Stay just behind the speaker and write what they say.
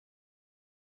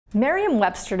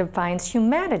Merriam-Webster defines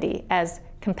humanity as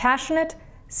compassionate,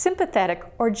 sympathetic,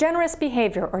 or generous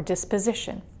behavior or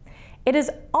disposition. It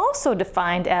is also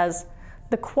defined as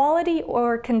the quality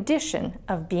or condition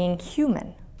of being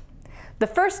human. The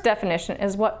first definition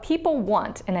is what people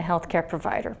want in a healthcare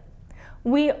provider.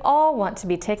 We all want to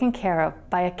be taken care of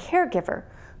by a caregiver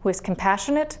who is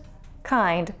compassionate,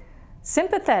 kind,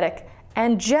 sympathetic,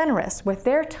 and generous with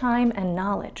their time and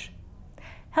knowledge.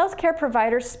 Healthcare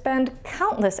providers spend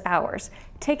countless hours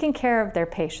taking care of their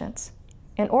patients.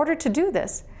 In order to do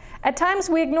this, at times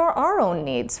we ignore our own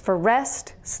needs for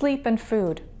rest, sleep, and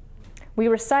food. We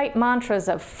recite mantras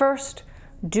of first,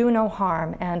 do no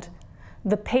harm, and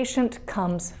the patient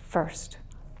comes first.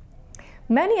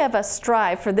 Many of us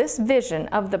strive for this vision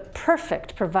of the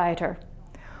perfect provider,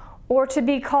 or to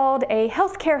be called a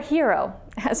healthcare hero,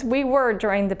 as we were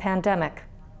during the pandemic.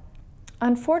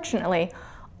 Unfortunately,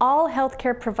 all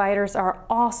healthcare providers are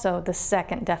also the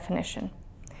second definition.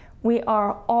 We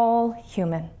are all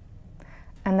human,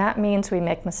 and that means we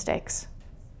make mistakes.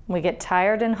 We get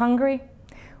tired and hungry.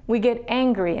 We get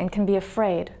angry and can be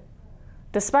afraid.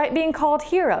 Despite being called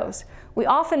heroes, we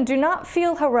often do not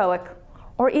feel heroic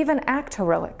or even act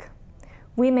heroic.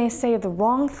 We may say the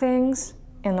wrong things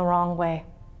in the wrong way.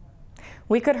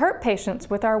 We could hurt patients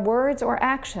with our words or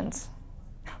actions.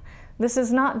 This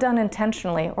is not done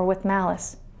intentionally or with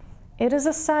malice. It is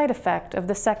a side effect of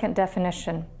the second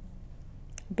definition,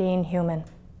 being human.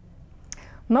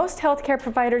 Most healthcare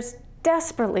providers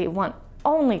desperately want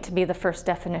only to be the first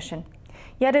definition,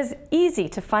 yet it is easy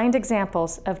to find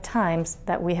examples of times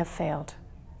that we have failed.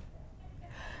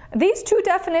 These two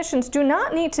definitions do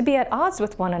not need to be at odds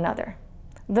with one another.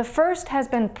 The first has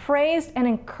been praised and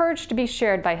encouraged to be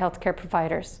shared by healthcare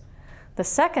providers. The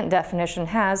second definition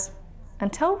has,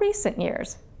 until recent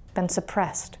years, been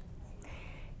suppressed.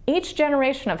 Each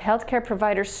generation of healthcare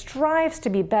providers strives to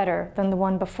be better than the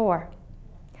one before.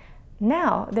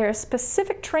 Now, there is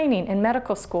specific training in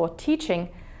medical school teaching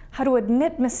how to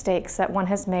admit mistakes that one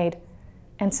has made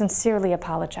and sincerely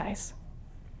apologize.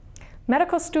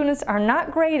 Medical students are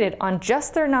not graded on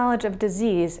just their knowledge of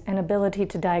disease and ability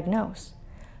to diagnose.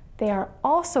 They are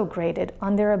also graded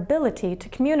on their ability to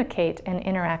communicate and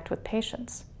interact with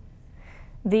patients.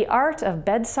 The art of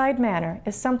bedside manner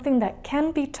is something that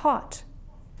can be taught.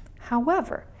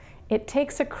 However, it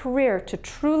takes a career to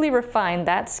truly refine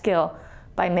that skill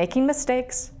by making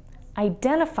mistakes,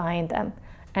 identifying them,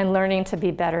 and learning to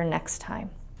be better next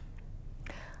time.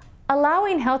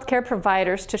 Allowing healthcare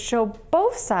providers to show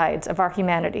both sides of our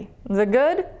humanity, the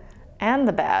good and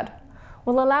the bad,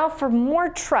 will allow for more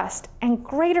trust and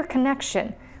greater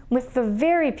connection with the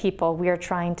very people we are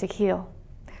trying to heal.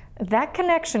 That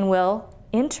connection will,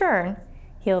 in turn,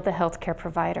 heal the healthcare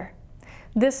provider.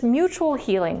 This mutual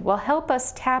healing will help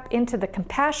us tap into the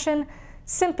compassion,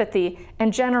 sympathy,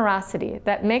 and generosity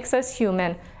that makes us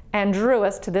human and drew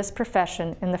us to this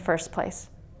profession in the first place.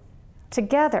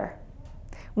 Together,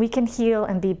 we can heal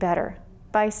and be better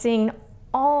by seeing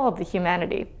all the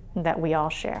humanity that we all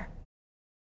share.